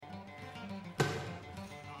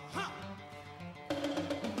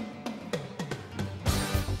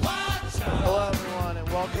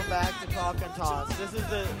Welcome back to Talk and Toss. This is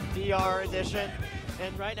the DR edition,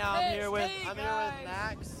 and right now I'm here with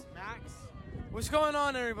Max. What's going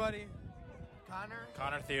on, everybody?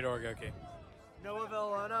 Connor Theodore Goki. Noah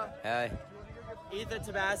Villalona. Hey. Ethan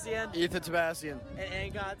Tabassian.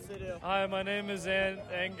 And Angad Sidhu. Hi, my name is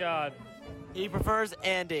Angad. He prefers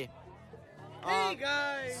Andy. Hey,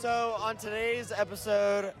 guys! So on today's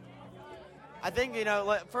episode, I think,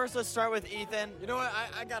 first let's start with Ethan. You know what?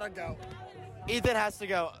 I gotta go. Ethan has to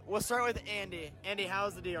go. We'll start with Andy. Andy,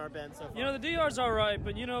 how's the DR been so far? The DR's all right,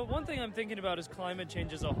 but one thing I'm thinking about is climate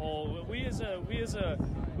change as a whole. We as a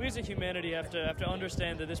humanity have to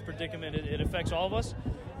understand that this predicament it affects all of us,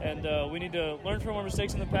 and we need to learn from our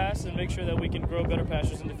mistakes in the past and make sure that we can grow better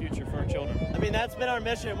pastures in the future for our children. I mean, that's been our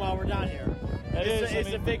mission while we're down here. That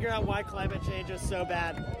is to figure out why climate change is so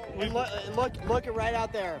bad. And look right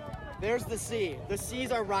out there. There's the sea. The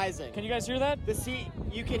seas are rising. Can you guys hear that? The sea.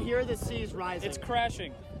 You can hear the seas rising. It's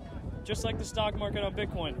crashing, just like the stock market on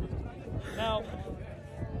Bitcoin. Now,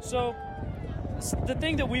 so the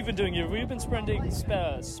thing that we've been doing here, we've been spreading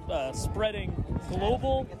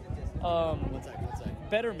global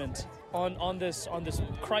betterment on this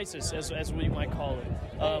crisis, as we might call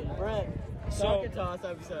it. Brent. Talk and Toss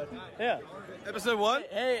episode. Yeah. Episode 1?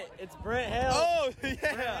 Hey, it's Brent Hales. Oh, yeah.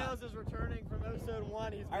 Brent Hales is returning from episode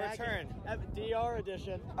 1. He's back. DR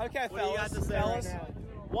edition. Okay, what do you got to say right now?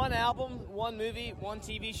 One album, one movie, one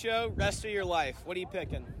TV show, rest of your life. What are you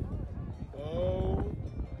picking? Oh.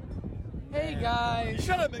 Hey, guys.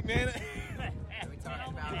 Shut up, McMahon. Are we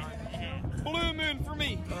talking about Blue Moon for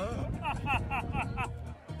me.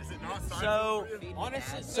 Is it not So,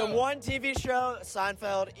 honestly, so one TV show,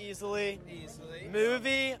 Seinfeld, easily.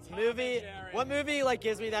 Movie. What movie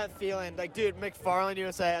gives me that feeling? Dude, McFarlane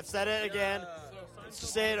USA. I've said it again.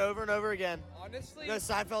 Say it over and over again. Honestly, The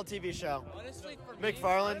Seinfeld TV show. honestly for me,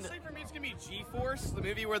 McFarlane. For me, it's gonna be G-Force, the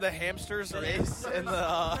movie where the hamsters race and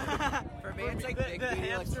the. For me, it's like the Big Booty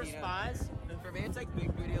hamster Latino. spies. For me, it's like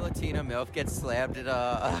Big Booty Latino MILF gets slammed at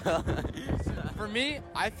For me,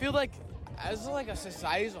 I feel like as a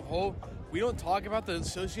society as a whole, we don't talk about the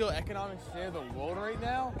socioeconomic state of the world right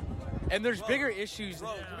now. And there's bigger issues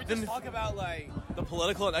than talk about the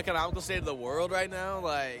political and economical state of the world right now.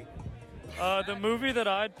 The movie that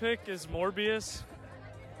I'd pick is Morbius,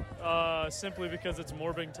 simply because it's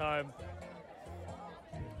morbing time.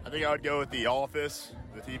 I think I would go with The Office,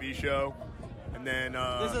 the TV show, and then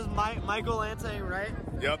This is Michael Lansing, right?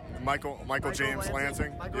 Yep, Michael James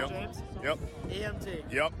Lansing. Michael Yep. James? Yep. EMT.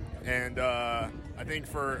 Yep. And I think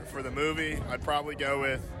for the movie, I'd probably go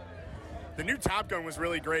with the new Top Gun was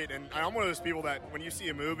really great. And I'm one of those people that when you see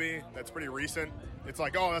a movie that's pretty recent, it's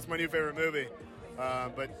like, oh, that's my new favorite movie.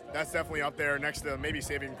 But that's definitely up there next to maybe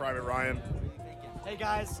Saving Private Ryan. Hey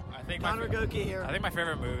guys, I think Connor Goki here. I think my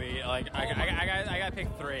favorite movie, I gotta pick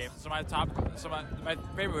 3. So my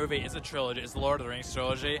favorite movie is a trilogy. It's the Lord of the Rings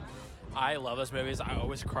trilogy. I love those movies. I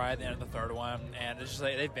always cry at the end of the third one, and it's just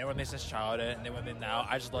they've been with me since childhood, and they're with me now.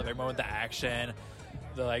 I just love every moment, the action,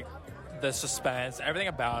 the suspense, everything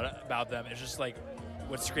about them. It's just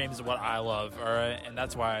what screams what I love. All right, and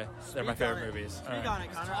that's why they're my favorite movies. Speak on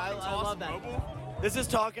it, Connor. I love that. This is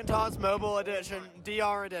Talk and Toss Mobile Edition,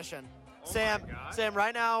 DR Edition. Sam,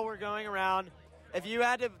 right now we're going around. If you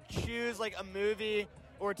had to choose a movie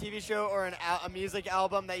or a TV show or a music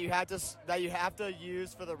album that you have to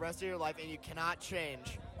use for the rest of your life and you cannot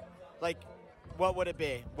change, what would it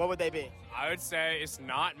be? What would they be? I would say it's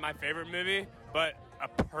not my favorite movie, but a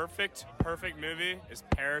perfect movie is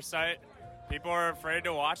Parasite. People are afraid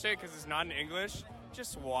to watch it because it's not in English.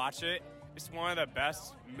 Just watch it. It's one of the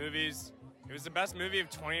best movies. It was the best movie of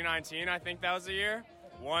 2019, I think that was the year.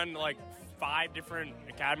 Won 5 different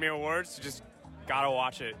Academy Awards. So just gotta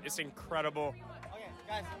watch it. It's incredible. Okay,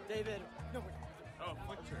 guys, David.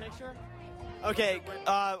 Picture? Okay,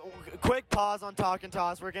 quick pause on Talk and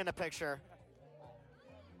Toss. We're getting a picture.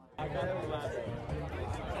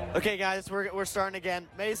 Okay, guys, we're starting again.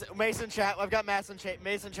 Mason Chapman. I've got Mason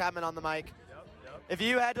Chapman on the mic. If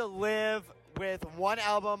you had to live with one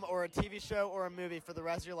album or a TV show or a movie for the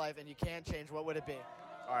rest of your life and you can't change, what would it be?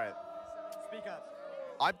 All right. Speak up.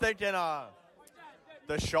 I'm thinking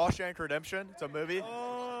The Shawshank Redemption. It's a movie.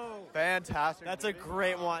 Oh. Fantastic. That's a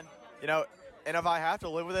great one. And if I have to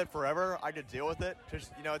live with it forever, I could deal with it.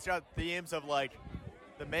 Just, it's got themes of,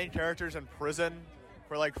 the main character's in prison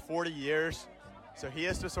for, 40 years. So he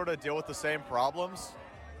has to sort of deal with the same problems.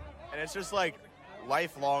 And it's just,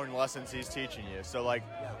 lifelong lessons he's teaching you. So,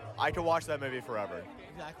 I could watch that movie forever.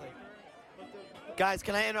 Exactly. Guys,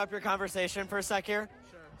 can I interrupt your conversation for a sec here?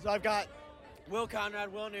 Sure. So I've got Will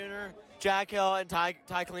Conrad, Will Nooner, Jack Hill, and Ty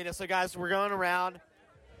Kalina. So, guys, we're going around.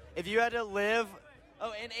 If you had to live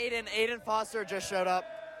Oh, and Aiden Foster just showed up.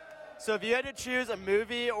 So if you had to choose a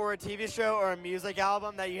movie or a TV show or a music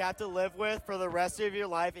album that you have to live with for the rest of your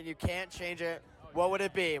life and you can't change it, what would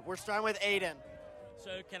it be? We're starting with Aiden. So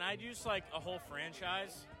can I use like a whole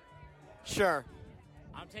franchise? Sure.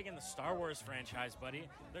 I'm taking the Star Wars franchise, buddy.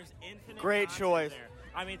 There's infinite. Great content choice. there.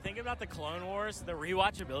 I mean, think about the Clone Wars, the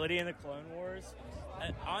rewatchability in the Clone Wars,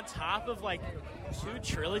 on top of like 2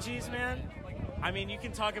 trilogies, man. I mean, you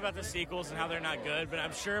can talk about the sequels and how they're not good, but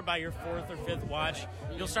I'm sure by your 4th or 5th watch,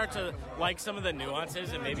 you'll start to like some of the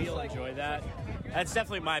nuances, and maybe you'll enjoy that. That's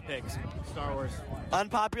definitely my pick, Star Wars.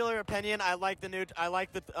 Unpopular opinion, I like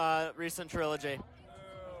the recent trilogy.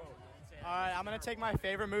 All right, I'm going to take my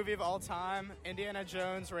favorite movie of all time, Indiana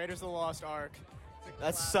Jones, Raiders of the Lost Ark.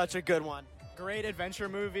 That's such a good one. Great adventure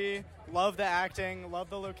movie. Love the acting, love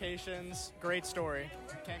the locations, great story.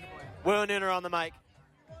 Can't complain. Will Nooner on the mic.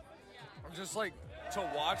 Just like to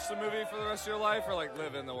watch the movie for the rest of your life, or like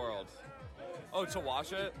live in the world? Oh, to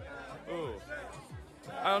watch it? Ooh.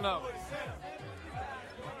 I don't know.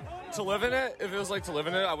 To live in it, if it was like to live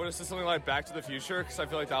in it, I would have said something like Back to the Future, because I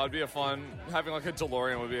feel like that would be a fun, having like a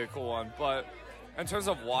DeLorean would be a cool one. But in terms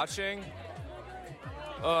of watching,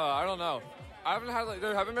 I don't know.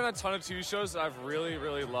 There haven't been a ton of TV shows that I've really,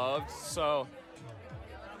 really loved, so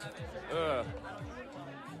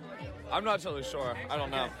I'm not totally sure. I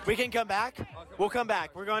don't know. We can come back. We'll come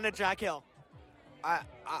back. We're going to Jack Hill.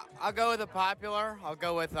 I'll go with a popular. I'll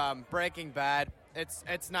go with Breaking Bad.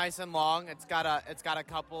 It's nice and long. It's got a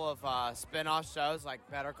couple of spin-off shows like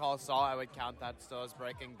Better Call Saul. I would count that still as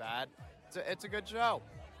Breaking Bad. It's a good show.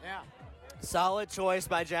 Yeah. Solid choice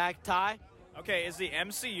by Jack. Ty? Okay, is the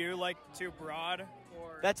MCU like too broad?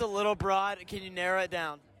 Or That's a little broad. Can you narrow it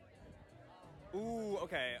down? Ooh,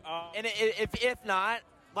 okay. And if not,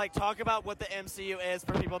 like talk about what the MCU is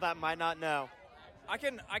for people that might not know. I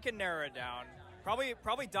can narrow it down. Probably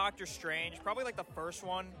Doctor Strange. Probably like the first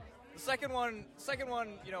one. The second one,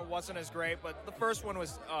 wasn't as great, but the first one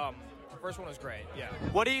was great. Yeah.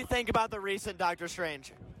 What do you think about the recent Doctor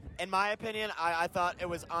Strange? In my opinion, I thought it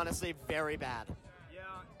was honestly very bad. Yeah.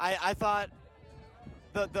 I thought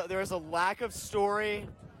there was a lack of story,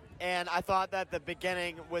 and I thought that the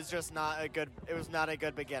beginning was just not a good. It was not a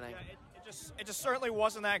good beginning. Yeah, it just certainly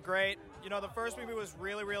wasn't that great. You know, the first movie was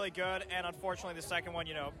really, really good, and unfortunately, the second one,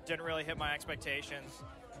 didn't really hit my expectations.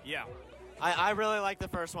 Yeah. I really like the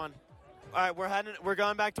first one. All right, we're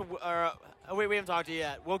going back to. Wait, we haven't talked to you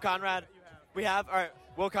yet. Will Conrad. We have. All right,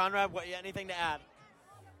 Will Conrad. Anything to add?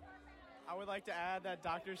 I would like to add that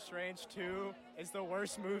Doctor Strange 2 is the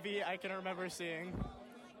worst movie I can remember seeing.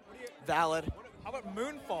 Valid. How about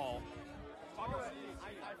Moonfall?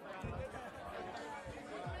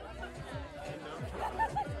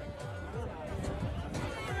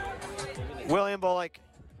 William Bullock.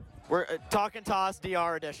 We're Talking Toss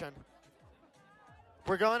DR edition.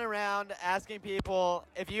 We're going around asking people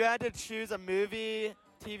if you had to choose a movie,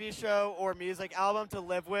 TV show, or music album to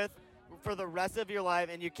live with for the rest of your life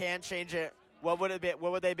and you can't change it, what would it be?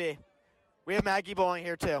 What would they be? We have Maggie Bowling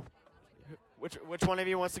here too. Which one of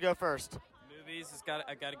you wants to go first? Movies,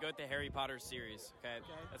 I got to go with the Harry Potter series. Okay,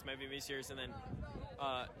 that's my movie series, and then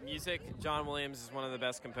music. John Williams is one of the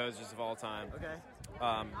best composers of all time. Okay.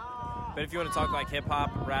 But if you want to talk like hip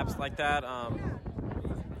hop, raps like that,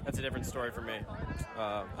 that's a different story for me.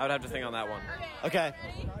 I would have to think on that one. Okay.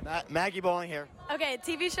 Maggie Bowling here. Okay,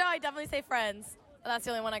 TV show, I definitely say Friends. But that's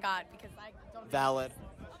the only one I got because I don't. Valid.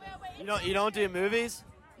 You don't do movies?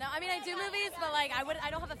 No, I mean I do movies, but like I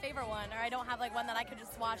don't have a favorite one, or I don't have like one that I could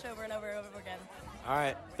just watch over and over and over again. All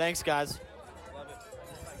right. Thanks, guys. Love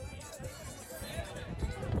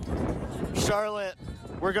it. Charlotte,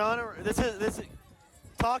 we're going to this is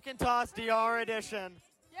Talk and Toss DR edition.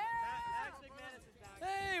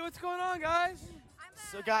 Hey, what's going on, guys?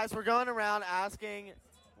 So, guys, we're going around asking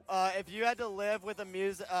if you had to live with a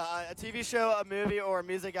TV show, a movie, or a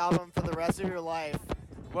music album for the rest of your life,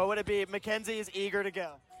 what would it be? Mackenzie is eager to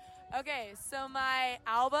go. Okay, so my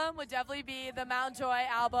album would definitely be the Mount Joy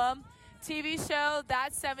album. TV show,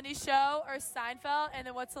 That 70s Show, or Seinfeld. And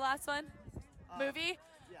then what's the last one? Movie?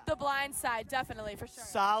 Yeah. The Blind Side, definitely, for sure.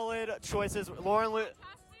 Solid choices.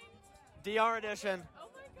 DR edition. Oh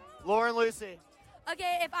my God. Lauren Lucy.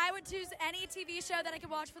 Okay, if I would choose any TV show that I could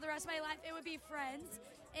watch for the rest of my life, it would be Friends.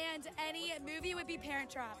 And any movie would be Parent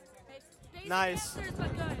Trap. Basic Nice. answers,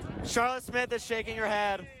 but good. Charlotte Smith is shaking her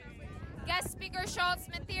head. Guest speaker Charlotte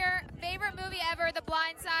Smith here. Favorite movie ever, The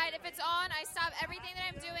Blind Side. If it's on, I stop everything that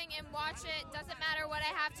I'm doing and watch it. Doesn't matter what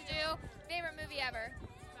I have to do. Favorite movie ever.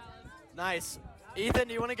 Nice. Ethan,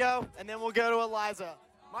 do you want to go? And then we'll go to Eliza.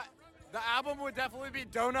 The album would definitely be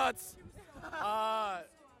Donuts.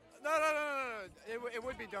 No. It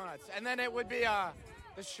would be Donuts, and then it would be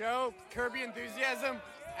the show Curb Your Enthusiasm,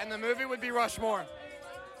 and the movie would be Rushmore.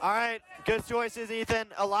 All right, good choices, Ethan.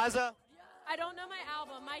 Eliza? I don't know my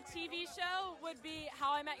album. My TV show would be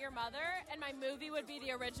How I Met Your Mother, and my movie would be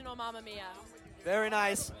the original Mamma Mia. Very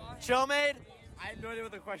nice. Showmaid? I have no idea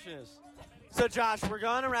what the question is. So, Josh, we're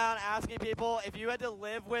going around asking people if you had to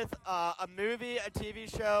live with a movie, a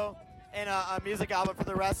TV show, and a music album for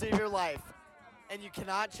the rest of your life, and you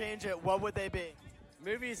cannot change it, what would they be?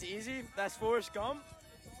 Movie is easy. That's Forrest Gump.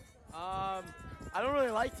 I don't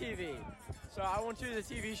really like TV, so I won't choose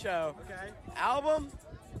a TV show. Okay. Album?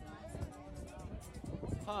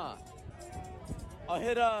 I'll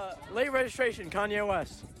hit Late Registration, Kanye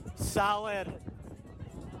West. Solid.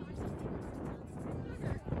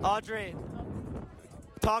 Audrey,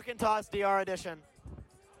 Talk and Toss DR edition.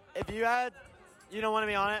 If you don't want to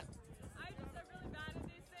be on it?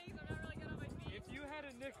 If you had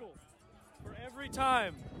a nickel for every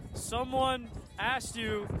time someone asked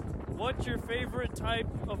you what your favorite type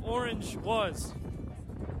of orange was,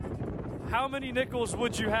 how many nickels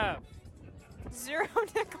would you have? 0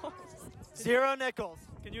 nickels. 0 nickels.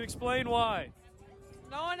 Can you explain why?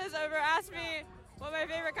 No one has ever asked me what my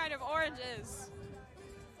favorite kind of orange is.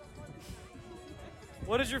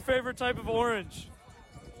 What is your favorite type of orange?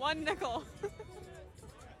 1 nickel.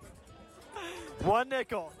 1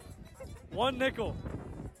 nickel. 1 nickel.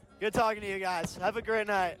 Good talking to you guys. Have a great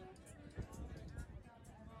night.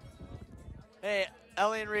 Hey,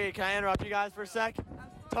 Ellie and Reed, can I interrupt you guys for a sec?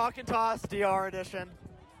 Talk and Toss DR edition.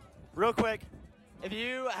 Real quick, if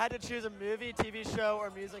you had to choose a movie, TV show, or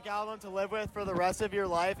music album to live with for the rest of your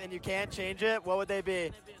life and you can't change it, what would they be?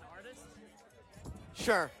 Can I be an artist?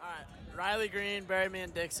 Sure. All right. Riley Green, Barry Me,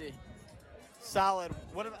 and Dixie. Solid.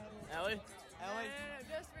 What about Ellie? Ellie?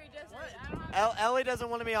 No, just read. Ellie doesn't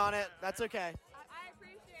want to be on it. That's okay. I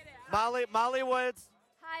appreciate it. Molly Woods.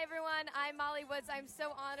 Hi, everyone. I'm Molly Woods. I'm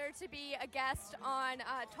so honored to be a guest on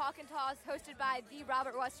Talk and Toss, hosted by the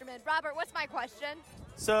Robert Westerman. Robert, what's my question?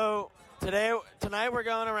 So tonight we're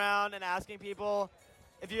going around and asking people,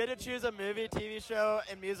 if you had to choose a movie, TV show,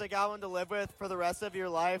 and music album to live with for the rest of your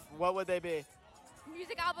life, what would they be?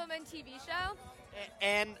 Music album and TV show?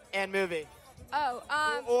 And movie. Oh,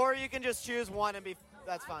 Or you can just choose one and be.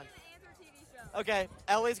 That's fine. Okay,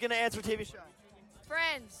 Ellie's gonna answer TV show.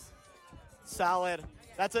 Friends. Solid.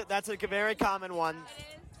 That's a very common one.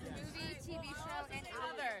 Movie, TV show, and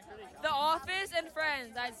Other. The Office and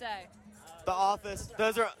Friends, I'd say. The Office.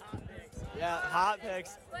 Those are, hot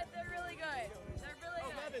picks. But they're really good. They're really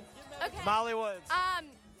good. Okay. Molly Woods.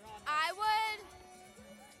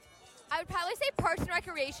 I would probably say Parks and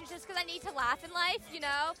Recreation just because I need to laugh in life,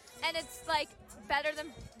 and it's like better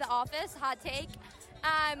than The Office. Hot take.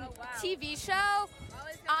 TV show.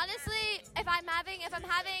 Honestly, if I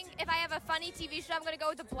have a funny TV show, I'm gonna go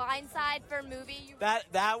with The Blind Side for a movie. That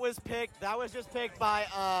was just picked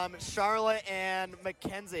by Charlotte and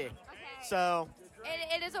Mackenzie. Okay. So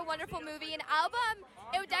It is a wonderful movie. An album,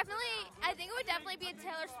 I think it would definitely be a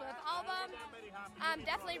Taylor Swift album.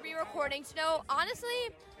 Definitely re-recordings. Honestly,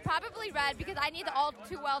 probably Red, because I need the all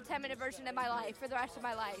too well 10-minute version of my life for the rest of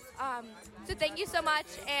my life. So thank you so much,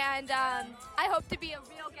 and I hope to be a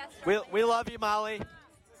real guest. we love you, Molly.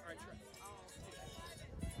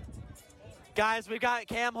 Guys, we've got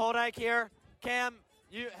Cam Holdike here. Cam,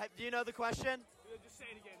 do you know the question? Just say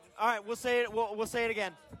it again. All right, we'll say it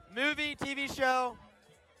again. Movie, TV show,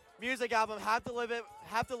 music album have to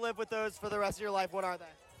live with those for the rest of your life. What are they?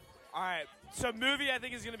 All right. So movie, I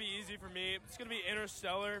think, is going to be easy for me. It's going to be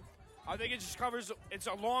Interstellar. I think it just covers. It's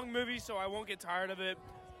a long movie, so I won't get tired of it.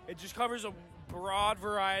 It just covers a broad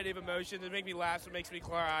variety of emotions. It makes me laugh. It makes me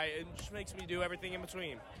cry. It just makes me do everything in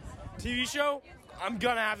between. TV show, I'm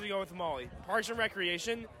going to have to go with Molly. Parks and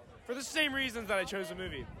Recreation, for the same reasons that I chose the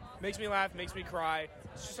movie. Makes me laugh, makes me cry.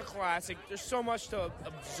 It's just a classic. There's so much to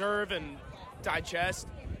observe and digest.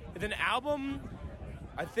 And then album,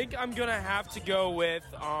 I think I'm going to have to go with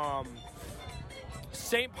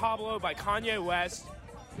St. Pablo by Kanye West,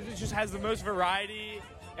 because it just has the most variety.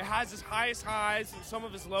 It has its highest highs and some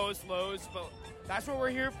of its lowest lows, but that's what we're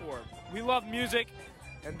here for. We love music,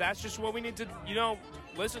 and that's just what we need to,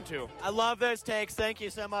 listen to. I love those takes. Thank you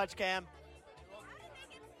so much, Cam.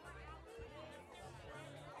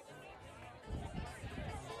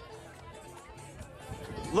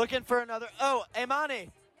 Looking for another. Oh, Imani,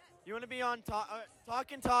 you want to be on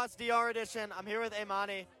Talk and Toss DR edition? I'm here with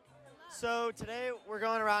Imani. So today we're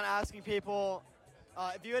going around asking people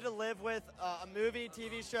if you had to live with a movie,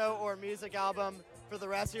 TV show, or music album for the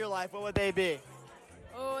rest of your life, what would they be?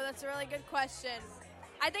 Oh, that's a really good question.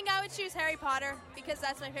 I think I would choose Harry Potter because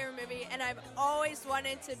that's my favorite movie, and I've always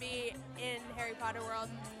wanted to be in Harry Potter world.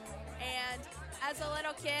 And as a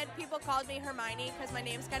little kid, people called me Hermione because my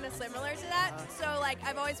name's kind of similar to that. So, like,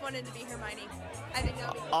 I've always wanted to be Hermione. I think that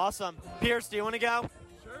would be cool. Awesome. Pierce, do you want to go?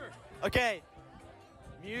 Sure. Okay.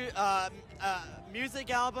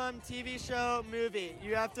 Music album, TV show, movie.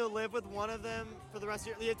 You have to live with one of them for the rest of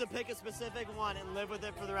your. You have to pick a specific one and live with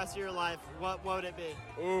it for the rest of your life. What would it be?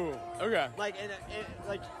 Ooh. Okay.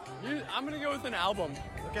 I'm gonna go with an album.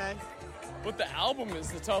 Okay. But the album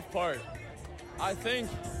is the tough part. I think.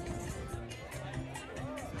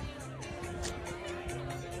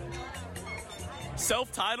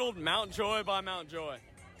 Self-titled Mount Joy by Mount Joy.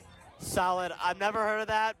 Solid. I've never heard of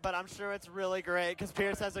that, but I'm sure it's really great because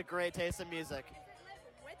Pierce has a great taste in music.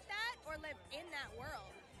 With that or live in that world?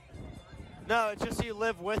 No, it's just you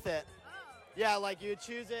live with it. Yeah, like you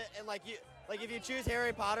choose it, and if you choose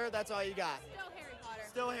Harry Potter, that's all you got. Still Harry Potter.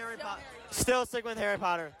 Still Harry Potter. Still stick with Harry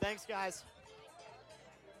Potter. Thanks, guys.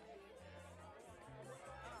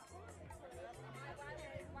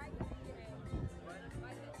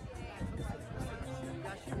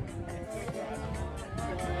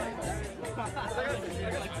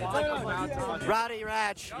 Roddy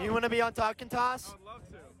Ratch, you want to be on Talking Toss? I would love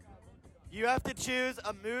to. You have to choose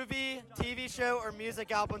a movie, TV show, or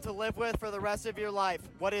music album to live with for the rest of your life.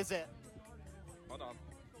 What is it? Hold on.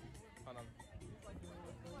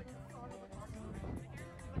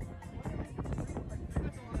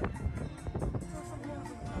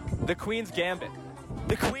 The Queen's Gambit.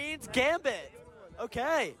 The Queen's Gambit.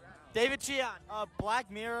 Okay. David Cheon. Black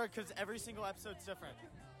Mirror, because every single episode's different.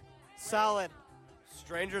 Solid.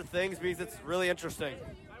 Stranger Things because it's really interesting.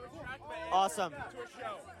 Awesome.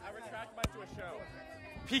 I retract mine to a show.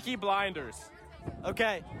 Peaky Blinders.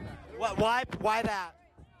 Okay. Why that?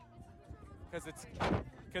 Because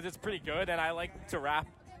it's pretty good and I like to rap.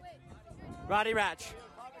 Roddy Ratch.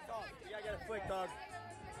 You gotta get a flick, dog.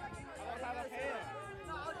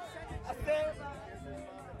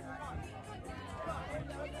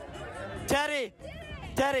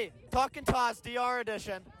 Teddy, Talking Toss, DR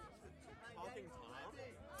edition.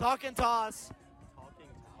 Talking Toss.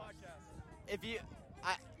 If you,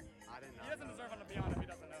 I didn't know. He doesn't deserve to be on if he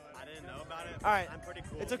doesn't know it. I didn't know about it. All right. I'm pretty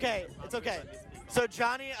cool. It's okay. It's okay. So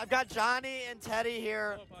I've got Johnny and Teddy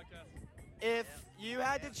here. If you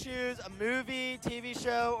had to choose a movie, TV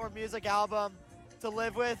show, or music album to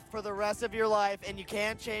live with for the rest of your life and you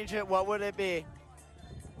can't change it, what would it be?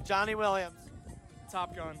 Johnny Williams.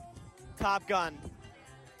 Top Gun. Top Gun.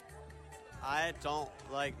 I don't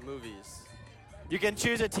like movies. You can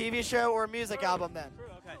choose a TV show or a music album then.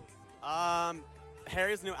 Okay.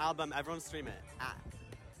 Harry's new album. Everyone stream it.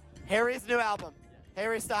 Harry's new album.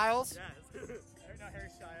 Harry Styles. Yes. No, Harry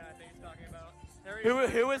Shia, I think he's talking about.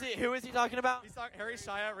 Who is he talking about? Harry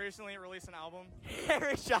Shia recently released an album.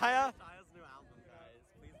 Harry Shia. Shia's new album, guys.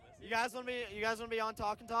 Please listen. You guys want to be on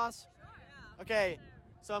Talking Toss? Okay.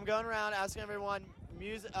 So I'm going around asking everyone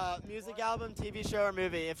music album, TV show, or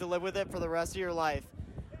movie. You have to live with it for the rest of your life.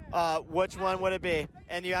 Which one would it be?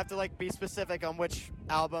 And you have to be specific on which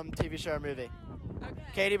album, TV show, or movie. Okay.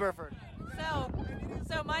 Katie Burford.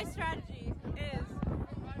 So my strategy is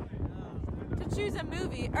to choose a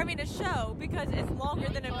show because it's longer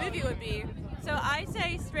than a movie would be. So I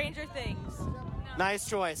say Stranger Things. Nice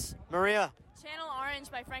choice. Maria. Channel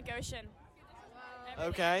Orange by Frank Ocean.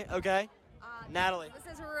 Okay. Natalie. This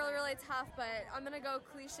is really, really tough, but I'm going to go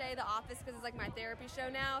cliche The Office because it's like my therapy show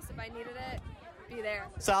now, so if I needed it, be there.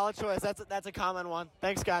 Solid choice. That's a common one.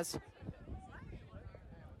 Thanks, guys.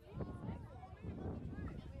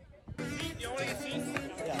 You want to get seats?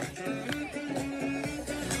 Yeah.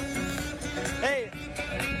 Hey,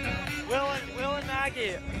 Will and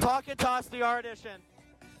Maggie, Talking Toss DR edition.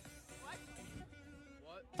 What?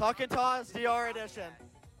 Talking Toss DR edition.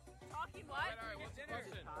 Talking what?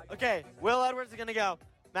 Okay, Will Edwards is gonna go.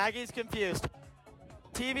 Maggie's confused.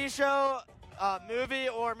 TV show, movie,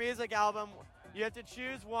 or music album. You have to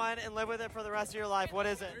choose one and live with it for the rest of your life. What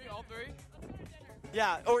is it? All three?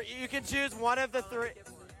 Yeah, or you can choose one of the three.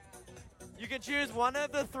 You can choose one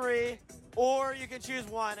of the three, or you can choose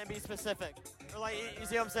one and be specific. Or you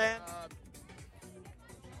see what I'm saying?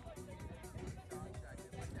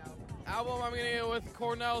 Album, I'm gonna go with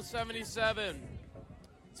Cornell 77.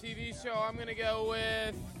 TV show, I'm gonna go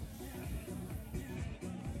with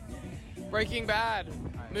Breaking Bad.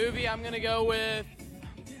 Movie, I'm gonna go with.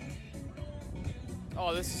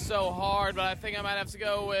 Oh, this is so hard, but I think I might have to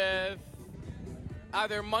go with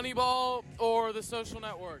either Moneyball or The Social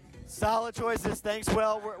Network. Solid choices. Thanks,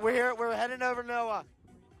 Will. We're here. We're heading over to Noah.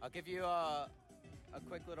 I'll give you a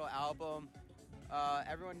quick little album.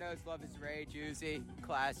 Everyone knows Love is Rage, Uzi,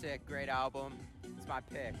 classic, great album. It's my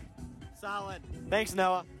pick. Solid. Thanks,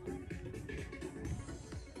 Noah.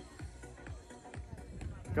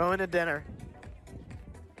 Going to dinner.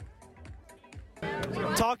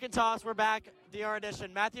 Talk and Toss, we're back. DR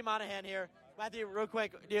edition. Matthew Monahan here. Matthew, real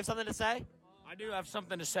quick, do you have something to say? I do have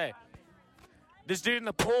something to say. This dude in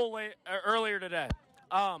the pool earlier today.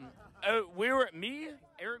 We were me,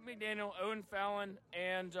 Eric McDaniel, Owen Fallon,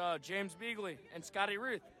 and James Beagley and Scotty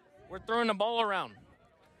Ruth. We're throwing the ball around,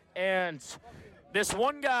 and this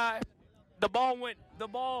one guy, the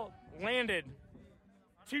ball landed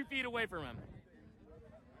 2 feet away from him,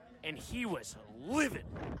 and he was livid.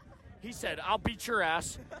 He said, "I'll beat your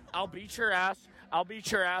ass. I'll beat your ass. I'll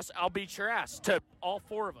beat your ass. I'll beat your ass," to all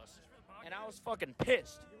 4 of us. And I was fucking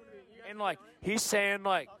pissed. And, like, he's saying,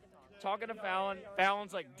 like, talking to Fallon.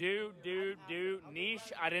 Fallon's like, do,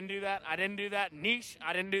 niche, I didn't do that. I didn't do that. Niche,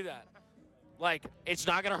 I didn't do that. Like, it's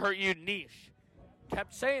not going to hurt you, niche.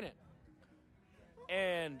 Kept saying it.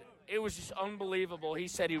 And it was just unbelievable. He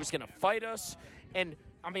said he was going to fight us. And,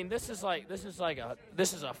 I mean, this is a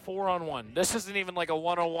 4-on-1. This isn't even like a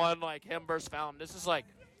 1-on-1 like him versus Fallon. This is a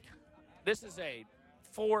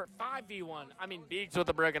 5v1. I mean, Beeks with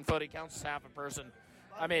a broken foot, he counts as half a person.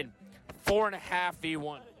 I mean,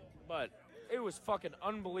 4.5v1. But it was fucking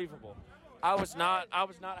unbelievable. I was not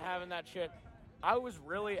having that shit. I was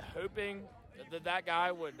really hoping that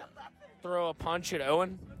guy would throw a punch at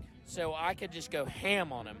Owen so I could just go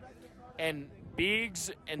ham on him. And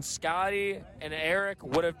Biggs and Scotty and Eric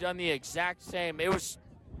would have done the exact same. It was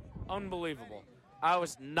unbelievable. I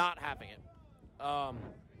was not having it. I'm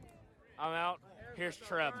out. Here's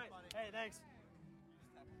Trev. Hey, thanks.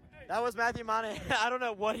 That was Matthew Monahan. I don't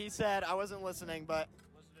know what he said. I wasn't listening, but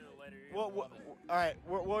all right,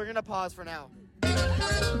 we're going to pause for now.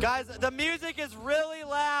 Guys, the music is really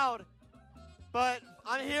loud, but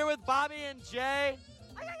I'm here with Bobby and Jay.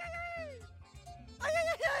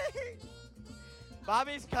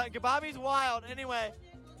 Bobby's wild. Anyway,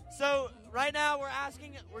 so right now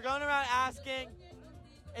we're going around asking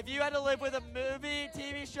if you had to live with a movie,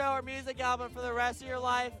 TV show, or music album for the rest of your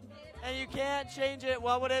life, and you can't change it,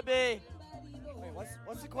 what would it be? Wait,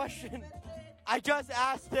 what's the question? I just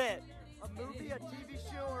asked it. A movie, a TV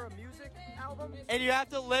show, or a music album? And you have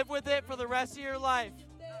to live with it for the rest of your life.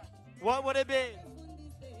 What would it be?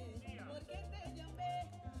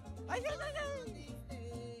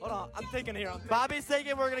 Hold on, I'm thinking here. Bobby's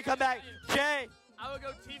thinking. We're going to come back. Jay. I would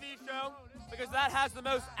go TV show because that has the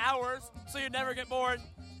most hours, so you never get bored.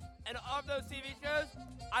 And of those TV shows,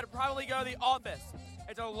 I'd probably go The Office.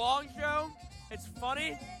 It's a long show, it's funny,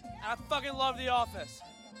 and I fucking love The Office.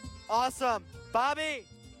 Awesome. Bobby.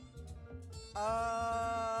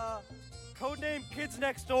 Codename Kids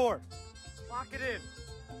Next Door. Lock it in.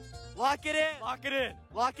 Lock it in. Lock it in.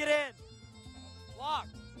 Lock it in.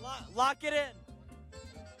 Lock it in.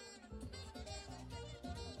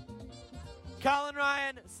 Colin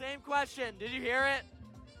Ryan, same question. Did you hear it?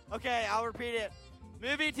 Okay, I'll repeat it.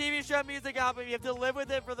 Movie, TV show, music album, you have to live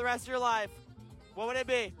with it for the rest of your life. What would it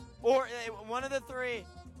be? Or one of the 3.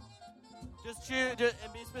 Just choose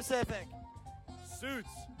and be specific. Suits.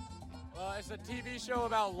 It's a TV show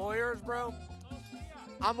about lawyers, bro.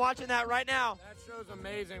 I'm watching that right now. That show's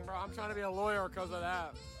amazing, bro. I'm trying to be a lawyer because of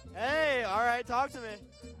that. Hey, all right, talk to me.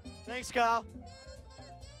 Thanks, Kyle.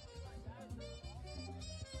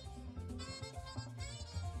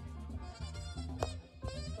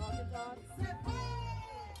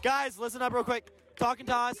 Guys, listen up real quick. Talking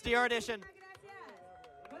Toss, DR Edition.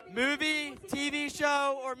 Movie, TV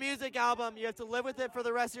show, or music album, you have to live with it for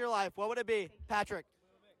the rest of your life. What would it be? Patrick.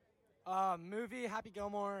 Movie, Happy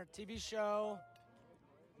Gilmore. TV show,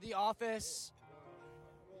 The Office.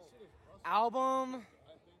 Album.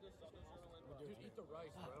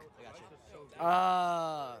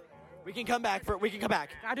 We can come back. Can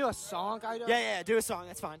I do a song? Yeah, do a song.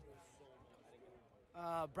 That's fine.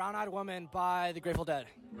 Brown Eyed Woman by the Grateful Dead.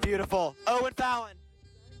 Beautiful. Owen Fallon.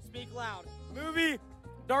 Speak loud. Movie,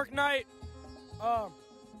 Dark Knight.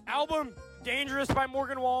 Album, Dangerous by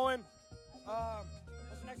Morgan Wallen.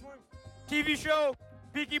 What's the next one? TV show,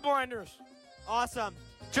 Peaky Blinders. Awesome.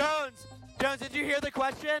 Jones, did you hear the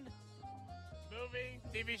question? Movie,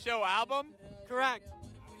 TV show, album? Correct.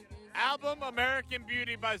 Album, American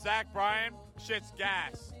Beauty by Zach Bryan. Shit's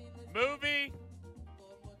gas. Movie,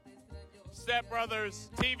 Step Brothers.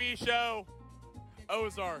 TV show,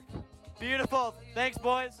 Ozark. Beautiful. Thanks,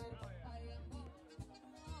 boys.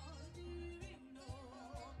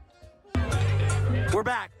 We're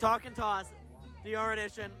back. Talking Toss, DR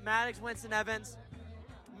Edition. Maddox, Winston Evans.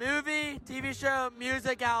 Movie, TV show,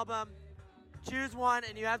 music album. Choose one,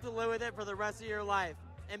 and you have to live with it for the rest of your life.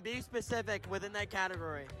 And be specific within that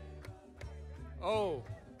category.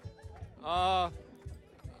 I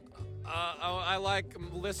like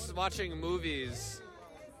watching movies.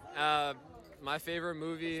 My favorite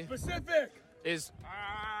movie is.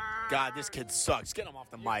 God, this kid sucks. Get him off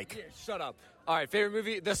the mic. Yeah, shut up. All right, favorite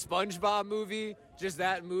movie, the SpongeBob movie. Just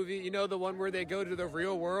that movie. You know, the one where they go to the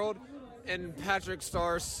real world, and Patrick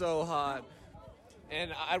Starr's so hot.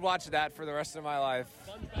 And I'd watch that for the rest of my life.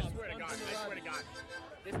 I swear to God.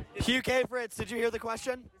 Hugh K. Fritz, did you hear the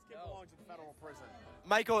question? This kid belongs in federal prison.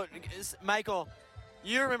 Michael,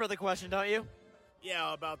 you remember the question, don't you?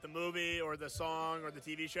 Yeah, about the movie or the song or the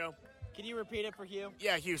TV show. Can you repeat it for Hugh?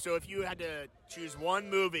 Yeah, Hugh, so if you had to choose one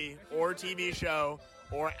movie or TV show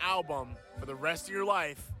or album for the rest of your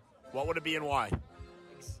life, what would it be and why?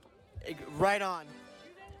 Right on.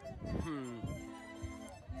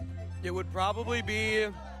 It would probably be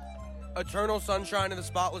Eternal Sunshine of the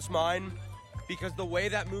Spotless Mind, because the way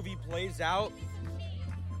that movie plays out,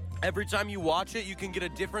 every time you watch it, you can get a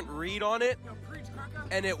different read on it,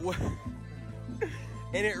 and it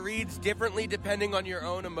reads differently depending on your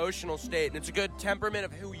own emotional state, and it's a good temperament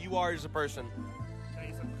of who you are as a person. Can I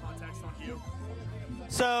get some context on Hugh?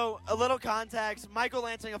 So, a little context. Michael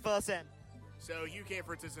Lansing will fill us in. So Hugh K.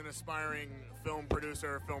 Fritz is an aspiring film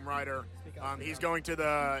producer, film writer. He's going to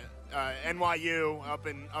the NYU up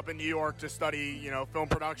in New York to study, film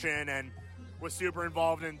production, and was super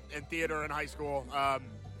involved in theater in high school.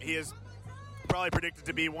 He is probably predicted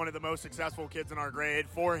to be one of the most successful kids in our grade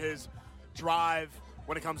for his drive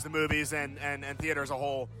when it comes to movies and theater as a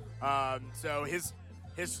whole. So his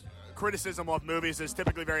criticism of movies is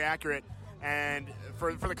typically very accurate. And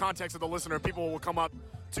for the context of the listener, people will come up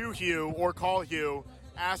to Hugh or call Hugh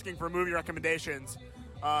asking for movie recommendations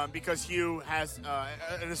because Hugh has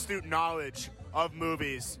an astute knowledge of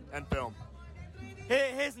movies and film.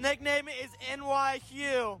 His nickname is NY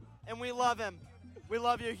Hugh, and we love him. We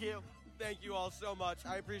love you, Hugh. Thank you all so much.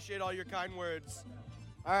 I appreciate all your kind words.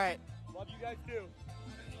 All right. Love you guys too.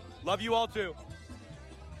 Love you all too.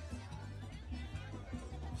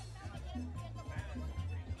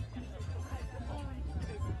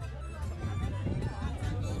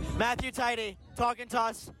 Matthew Tidy, Talking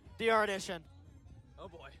Toss, DR Edition. Oh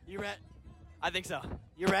boy. You ready? I think so.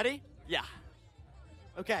 You ready? Yeah.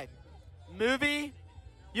 Okay. Movie.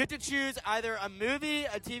 You have to choose either a movie,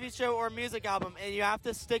 a TV show, or a music album, and you have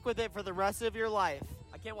to stick with it for the rest of your life.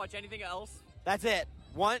 I can't watch anything else. That's it.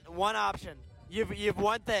 One option. You've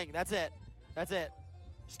one thing. That's it. That's it.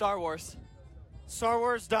 Star Wars. Star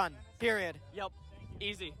Wars done. Period. Yep.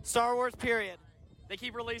 Easy. Star Wars period. They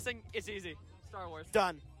keep releasing. It's easy. Star Wars.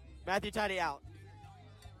 Done. Matthew Tidy out.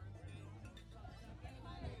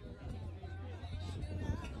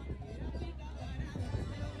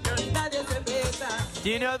 Do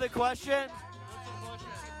you know the question?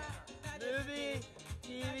 Movie,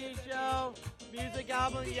 TV show, music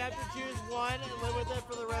album. You have to choose one and live with it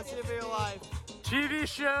for the rest of your life. TV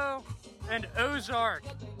show and Ozark.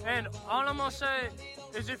 And all I'm gonna say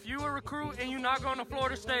is if you a recruit and you're not going to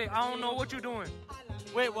Florida State, I don't know what you're doing.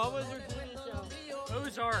 Wait, what was your TV show?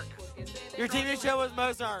 Ozark. Your TV show was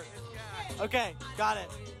Mozart. Okay, got it.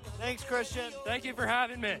 Thanks, Christian. Thank you for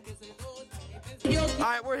having me. All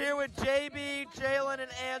right, we're here with JB, Jalen, and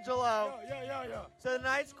Angelo. Yeah. So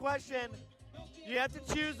tonight's question, you have to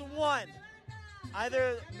choose one.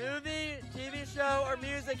 Either movie, TV show, or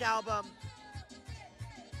music album.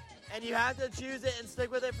 And you have to choose it and stick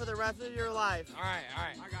with it for the rest of your life. All right.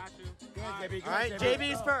 I got you. Go ahead, JB. All right,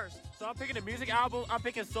 JB's first. So I'm picking a music album. I'm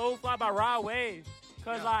picking Soulfly by Rod Wave.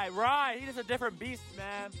 Because, Rod, he's just a different beast,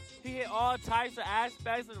 man. He hit all types of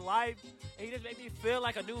aspects in life. And he just made me feel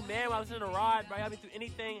like a new man while I listening to Rod. Bro, he helped me through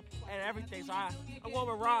anything and everything. So I'm going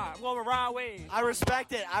with Rod. I'm going with Rod Wave. I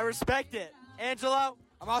respect it. Angelo?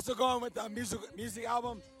 I'm also going with the music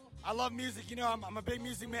album. I love music. I'm a big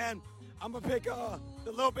music man. I'm going to pick the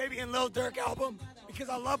Lil Baby and Lil Durk album because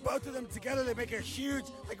I love both of them together. They make a huge,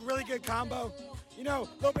 really good combo. Lil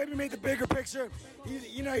Baby made the bigger picture.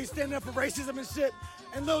 He's standing up for racism and shit.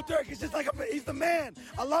 And Lil Durk is just he's the man.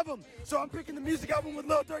 I love him. So I'm picking the music album with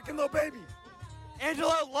Lil Durk and Lil Baby.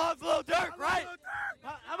 Angelo loves Lil Durk, right?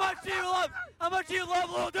 How much do you love Lil Durk? I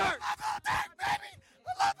love Lil Durk, baby.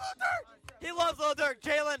 I love Lil Durk. He loves Lil Durk.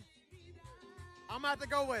 Jalen? I'm going to have to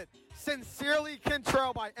go with Sincerely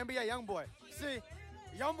Kentrell by NBA Youngboy. See,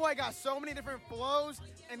 Youngboy got so many different flows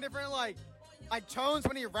and different like tones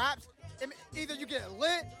when he raps. Either you get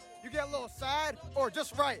lit, you get a little sad, or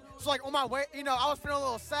just right. So like on my way, I was feeling a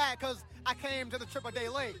little sad because I came to the trip a day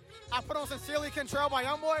late. I put on Sincerely Kentrell by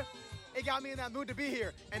Youngboy. it got me in that mood to be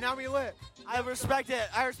here, and now we lit. I respect it.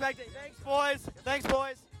 I respect it. Thanks, boys. Thanks,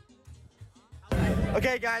 boys.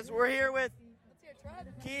 Okay, guys, we're here with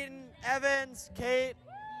Keaton, Evans, Kate,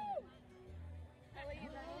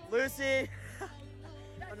 Lucy.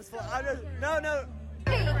 No.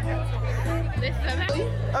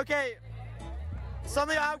 Okay,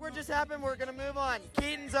 something awkward just happened. We're gonna move on.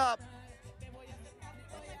 Keaton's up.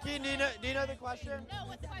 Keaton, do you know the question? No,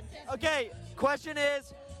 what's the question? Okay, question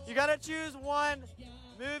is, you gotta choose one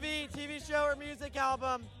movie, TV show, or music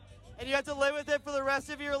album, and you have to live with it for the rest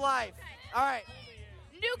of your life. All right.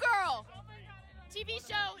 New Girl. TV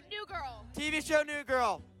show, New Girl. TV show, New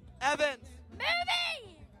Girl. Evans.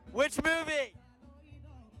 Movie. Which movie?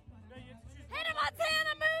 Hannah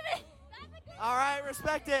Montana movie. All right,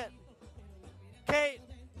 respect it. Kate.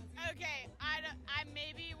 Okay, I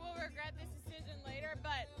maybe will regret this decision later,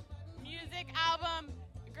 but music album,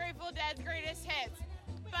 Grateful Dead's greatest hits.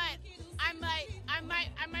 But I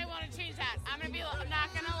might want to change that. I'm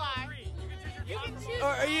not gonna lie. You can choose.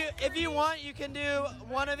 Or if you want, you can do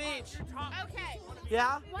one of each. Okay.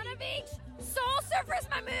 Yeah? One of each. Soul Surfer's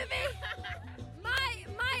my movie.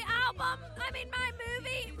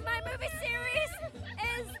 my movie series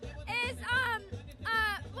is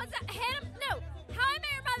what's that? How I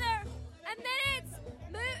Met Your Mother, and then it's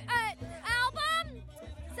album,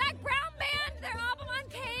 Zac Brown Band, their album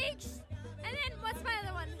Uncaged, and then what's my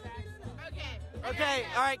other one? Okay,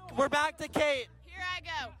 all right, we're back to Kate. Here I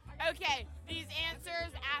go. Okay, these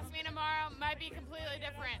answers, ask me tomorrow, might be completely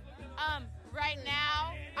different. Right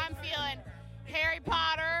now, I'm feeling Harry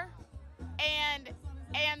Potter and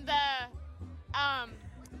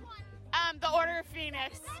the Order of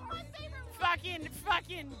Phoenix.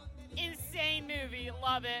 Fucking insane movie,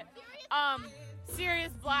 love it.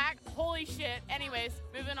 Sirius Black, holy shit. Anyways,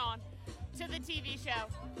 moving on to the TV show.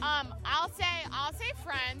 I'll say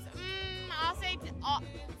Friends. I'll say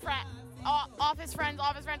Office Friends.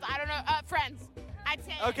 I don't know. Friends. I'd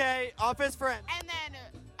say. Okay, Office Friends. And then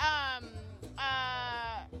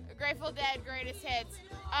Grateful Dead greatest hits.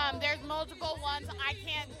 There's multiple ones. I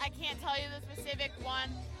can't tell you the specific one.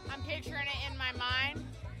 I'm picturing it in my mind.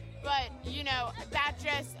 But you know, that's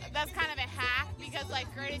kind of a hack because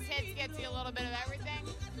like greatest hits gets you a little bit of everything.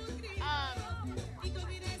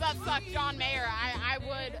 But fuck John Mayer. I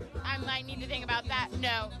might need to think about that.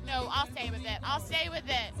 No, I'll stay with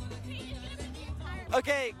it.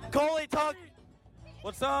 Okay, Coley, talk.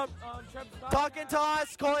 What's up? Talking to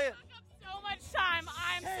us, Coley. So much time.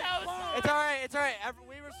 I'm so sorry. It's all right.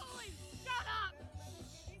 Shut up.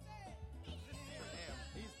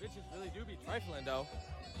 These bitches really do be trifling, though.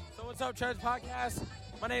 So what's up, Treads Podcast?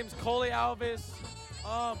 My name's Coley Alvis.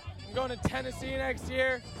 I'm going to Tennessee next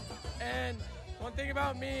year, and one thing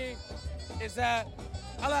about me is that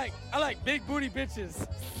I like big booty bitches.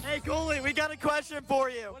 Hey, Coley, we got a question for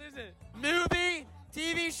you. What is it? Movie,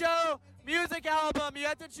 TV show, music album. You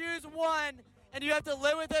have to choose one, and you have to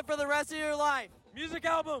live with it for the rest of your life. Music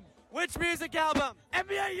album. Which music album?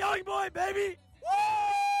 NBA Youngboy, baby. Woo!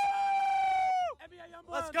 NBA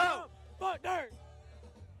Youngboy. Let's go. Fuck dirt.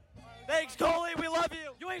 Thanks, Coley. We love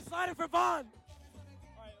you. You ain't sliding for Vaughn.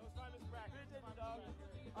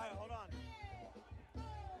 All right, hold on.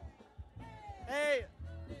 Hey,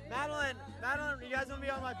 Madeline, you guys want to be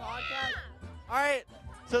on my podcast? All right,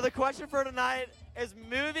 so the question for tonight is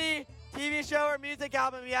movie, TV show, or music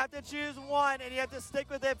album. You have to choose one, and you have to stick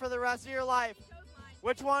with it for the rest of your life.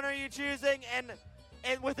 Which one are you choosing?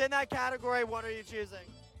 And within that category, what are you choosing?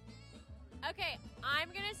 Okay, I'm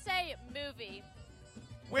going to say movie.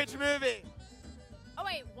 Which movie? Oh,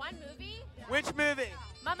 wait, one movie? Which movie?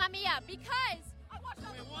 Mamma Mia, because... I watched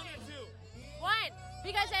all the one or two? One,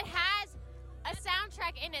 because it has a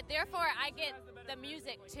soundtrack in it. Therefore, I get the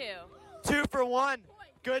music, too. 2 for 1.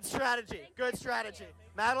 Good strategy.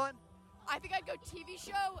 Madeline? I think I'd go TV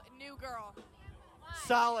show, New Girl.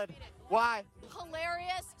 Solid. Why?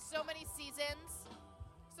 Hilarious. So many seasons.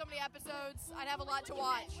 So many episodes. I'd have a lot to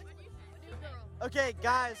watch. Okay,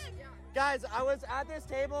 guys, I was at this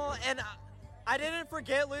table, and I didn't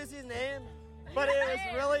forget Lucy's name, but it was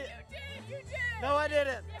really... You did. No, I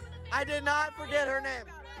didn't. I did not forget her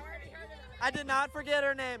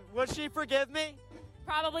name. Would she forgive me?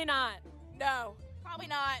 Probably not. No. Probably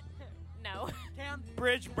not. No. Cam?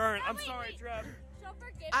 Bridge burn. I'm sorry, Trev. She'll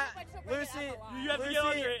forgive Lucy, You have to get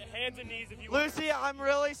on your hands and knees if you want. Lucy, I'm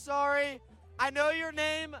really sorry. I know your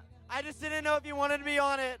name. I just didn't know if you wanted to be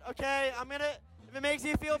on it, okay? If it makes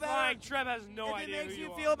you feel better. Fine. Trev has no idea If it makes who you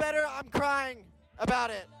you feel better, I'm crying about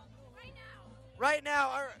it. Right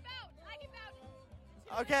now.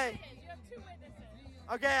 Okay. You have 2 witnesses.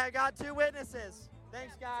 Okay, I got 2 witnesses.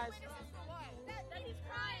 Thanks, guys. That he's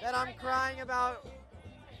that I'm crying about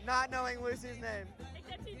not knowing Lucy's name.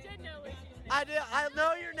 Except he did know Lucy's name. I did. I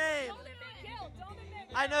know your name. Don't admit guilt. Don't admit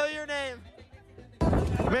guilt. I know your name.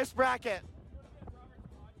 Miss Brackett.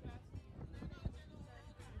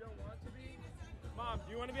 Mom,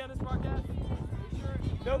 do you want to be on this podcast?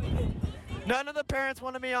 Nope. None of the parents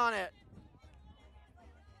want to be on it.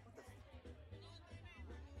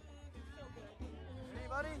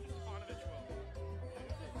 Anybody?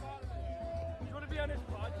 You want to be on this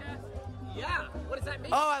podcast? Yeah. What does that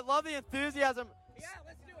mean? Oh, I love the enthusiasm. Yeah,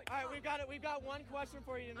 let's do it. All right, we've got one question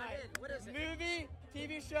for you tonight. What is it? Movie,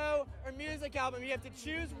 TV show, or music album? You have to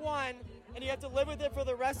choose one, and you have to live with it for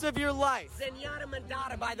the rest of your life. Zenyatta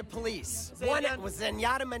Mandata by the Police. Zenyatta- One was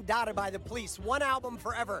Zenyatta Mandata by the Police. One album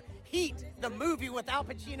forever. Heat, the movie with Al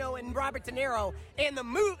Pacino and Robert De Niro, and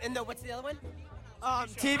what's the other one?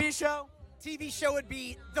 TV show. TV show would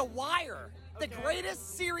be The Wire, the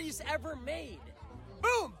greatest series ever made.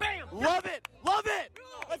 Boom, bam. Love it, love it.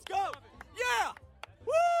 Let's go. Yeah.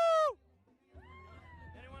 Woo.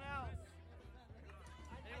 Anyone else?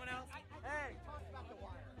 Anyone else? Hey.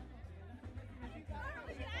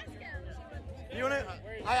 You want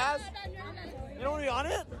to? I asked. You don't want to be on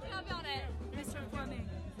it? I'm on it. Mr. Fleming.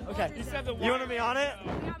 Okay. He said The You want to be on it?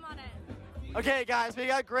 Yeah, I'm on it. Okay, guys, we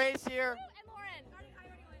got Grace here.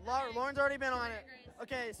 And Lauren. Lauren's already been on it.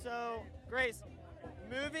 Okay, so Grace,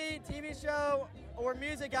 movie, TV show, or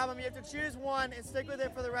music album, you have to choose one and stick with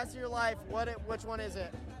it for the rest of your life. Which one is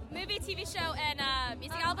it? Movie, TV show, and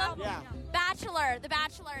music album? Yeah. Bachelor, The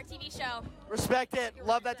Bachelor TV show. Respect it.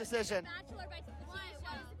 Love that decision. Bachelor by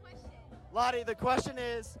TV show. Lottie, the question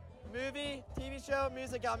is, movie, TV show,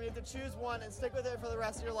 music album, you have to choose one and stick with it for the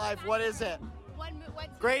rest of your life. What is it?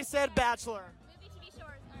 What Grace said Bachelor. movie, TV show,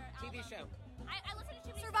 or TV show. I listen to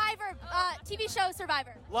too many Survivor, TV show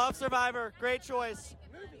Survivor. Love Survivor. Great choice.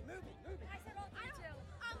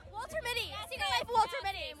 Walter Mitty. Secret Life of Walter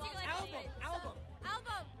Mitty. Album.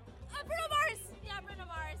 Bruno Mars. Yeah, Bruno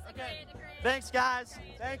Mars. Okay. Thanks, guys.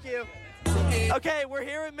 Thank you. Okay, we're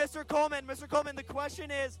here with Mr. Coleman. Mr. Coleman, the question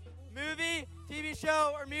is, movie, TV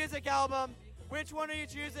show, or music album, which one are you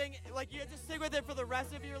choosing? Like, you have to stick with it for the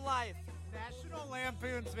rest of your life. National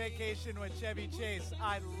Lampoon's Vacation with Chevy Chase.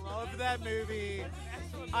 I love that movie.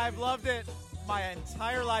 I've loved it my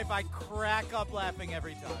entire life. I crack up laughing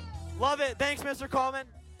every time. Love it. Thanks, Mr. Coleman.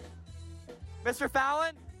 Mr.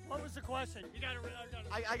 Fallon? What was the question? You got it.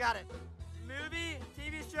 I got it. Movie,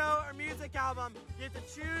 TV show, or music album, you have to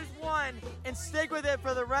choose one and stick with it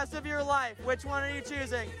for the rest of your life. Which one are you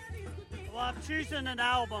choosing? Well, I'm choosing an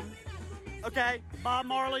album. Okay. Bob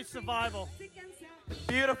Marley, Survival.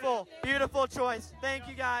 Beautiful, beautiful choice. Thank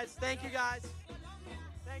you, guys. Thank you, guys.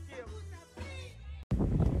 Thank you.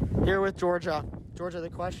 Here with Georgia. Georgia, the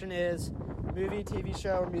question is, movie, TV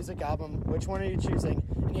show, or music album, which one are you choosing?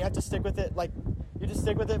 And you have to stick with it, you just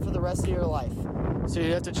stick with it for the rest of your life. So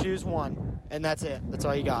you have to choose one, and that's it. That's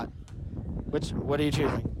all you got. What are you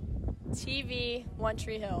choosing? TV, One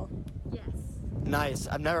Tree Hill. Yes. Nice.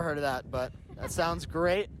 I've never heard of that, but that sounds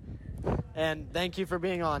great. And thank you for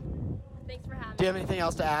being on. Thanks for having me. Do you have anything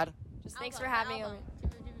else to add? Just thanks for having me.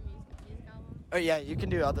 Oh yeah, you can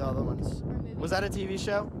do the other ones. Was that a TV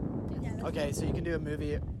show? Yes. Okay, so you can do a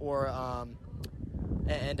movie or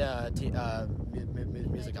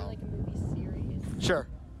music album. Like a movie series. Sure.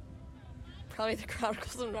 Probably The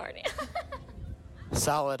Chronicles of Narnia.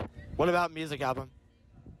 Solid. What about music album?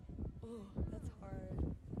 Ooh, that's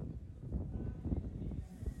hard.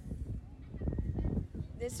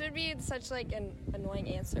 This would be such an annoying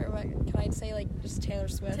answer, but can I say just Taylor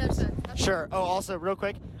Swift? Taylor Swift. Sure. Oh, also, real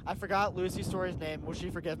quick, I forgot Lucy Story's name. Will she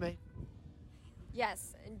forgive me?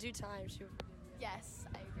 Yes, in due time she would. Yes,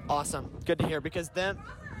 I agree. Awesome. Good to hear because then,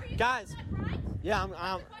 guys. Yeah,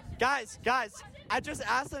 guys. I just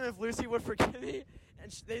asked them if Lucy would forgive me,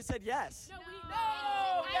 and they said yes. No,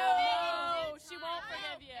 she won't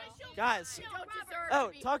forgive you. Guys. You don't deserve Oh,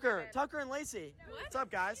 to be Tucker and Lacey. What's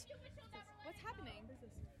up, guys? What's happening?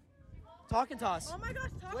 Talk and toss. Oh my gosh,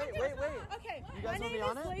 talk Wait. Okay. You guys my want to name be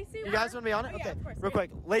on is it? Lacey You guys want to be on it? Oh, yeah, Okay. of course. Real quick,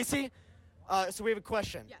 Lacey. So we have a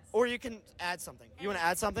question. Yes. Or you can add something. You want to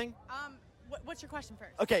add something? What's your question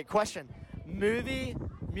first? Okay. Question. Movie,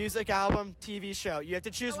 music album, TV show. You have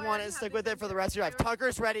to choose one and stick with it for the rest of your life.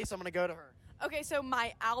 Tucker's ready, so I'm gonna go to her. Okay, so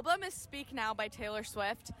my album is Speak Now by Taylor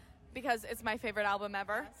Swift because it's my favorite album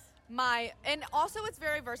ever. And also it's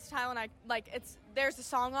very versatile and there's a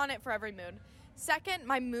song on it for every mood. Second,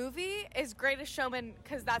 my movie is Greatest Showman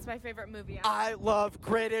because that's my favorite movie ever. I love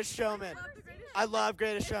Greatest Showman. I love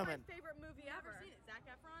Greatest Showman. It's my favorite movie ever. Seen it. Zac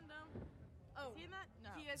Efron though? Oh, is he in that? No.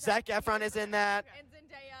 He is Zac Efron is in that. And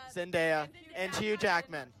Zendaya. And Hugh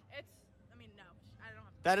Jackman. No. I don't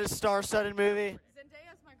That is star-studded movie.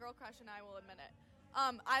 Zendaya's my girl crush, and I will admit it.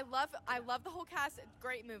 I love the whole cast.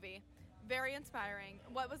 Great movie, very inspiring.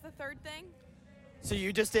 What was the third thing? So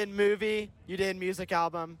you just did movie, you did music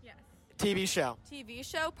album, Yes. TV show. TV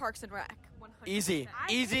show, Parks and Rec. 100%.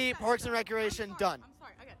 Easy. Parks and Recreation, done. I'm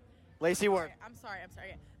sorry. Okay. Lacey Ward. I'm sorry.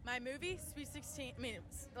 Okay. My movie, Sweet 16.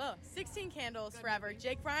 16 Candles Forever.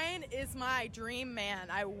 Jake Bryan is my dream man.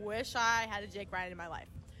 I wish I had a Jake Bryan in my life.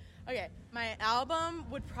 Okay, my album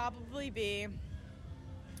would probably be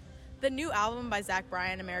the new album by Zach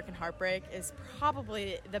Bryan, American Heartbreak, is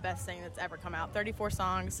probably the best thing that's ever come out. 34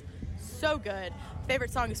 songs, so good.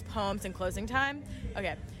 Favorite song is Poems and Closing Time.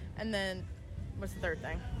 Okay, and then what's the third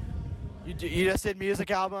thing? You just did music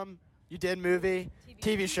album, you did movie,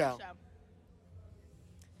 TV show.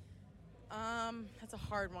 That's a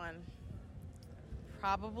hard one.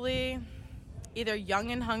 Probably either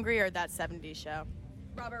Young and Hungry or That 70s Show.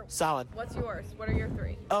 Robert, Solid. What's yours? What are your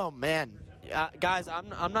three? Oh man, guys,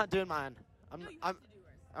 I'm not doing mine. I'm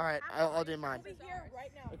all right. I'll do mine.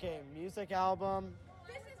 Okay, music album.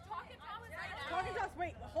 Talking to us.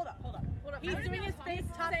 Wait, hold up. He's doing his face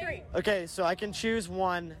top three. Okay, so I can choose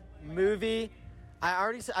one movie.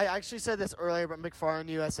 I actually said this earlier, but McFarlane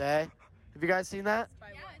USA. Have you guys seen that?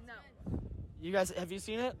 No. You guys, have you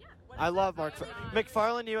seen it? I love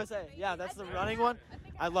McFarlane USA. Yeah, that's the running one.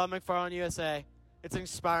 I love McFarlane USA. It's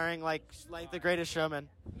inspiring, like The Greatest Showman.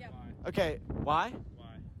 Okay, why?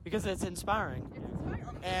 Because it's inspiring.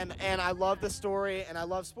 And I love the story, and I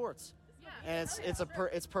love sports. And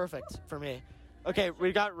it's perfect for me. Okay,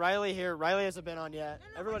 we got Riley here. Riley hasn't been on yet.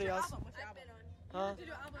 Everybody else? Huh?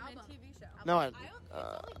 No,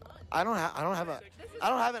 I don't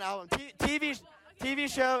have an album. TV show. I'm doing a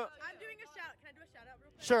shout. Can I do a shout out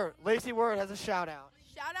real quick? Sure. Lacey Word has a shout out.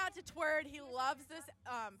 Shout out to Twerd. He loves this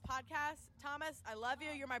podcast. Thomas, I love you.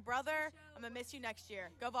 You're my brother. I'm going to miss you next year.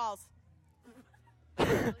 Go Vols.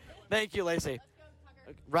 Thank you, Lacey.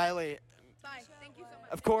 Riley. Bye. Thank you so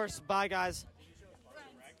much. Of course. Bye, guys.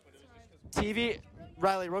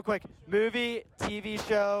 Riley, real quick. Movie, TV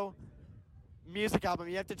show, music album.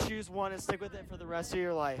 You have to choose one and stick with it for the rest of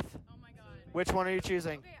your life. Oh my God. Which one are you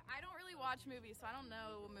choosing? Okay, I don't really watch movies, so I don't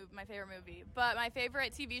know my favorite movie. But my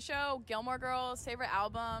favorite TV show, Gilmore Girls. Favorite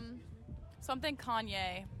album, something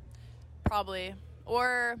Kanye, probably.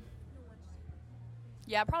 Or,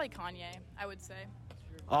 yeah, probably Kanye, I would say.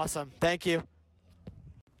 Awesome. Thank you.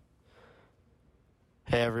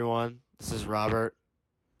 Hey, everyone. This is Robert.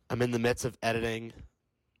 I'm in the midst of editing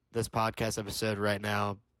this podcast episode right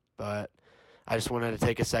now, but I just wanted to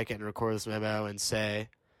take a second and record this memo and say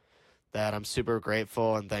that I'm super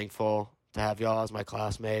grateful and thankful to have y'all as my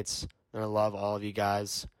classmates, and I love all of you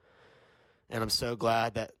guys. And I'm so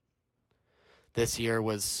glad that this year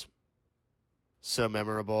was so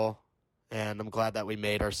memorable, and I'm glad that we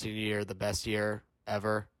made our senior year the best year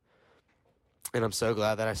ever. And I'm so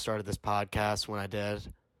glad that I started this podcast when I did,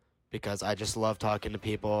 because I just love talking to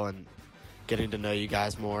people and getting to know you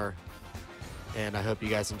guys more. And I hope you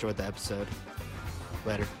guys enjoyed the episode.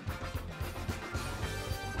 Later.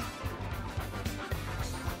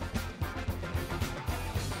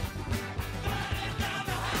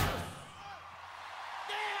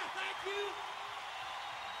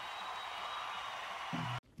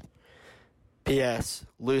 P.S.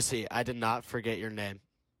 Lucy, I did not forget your name.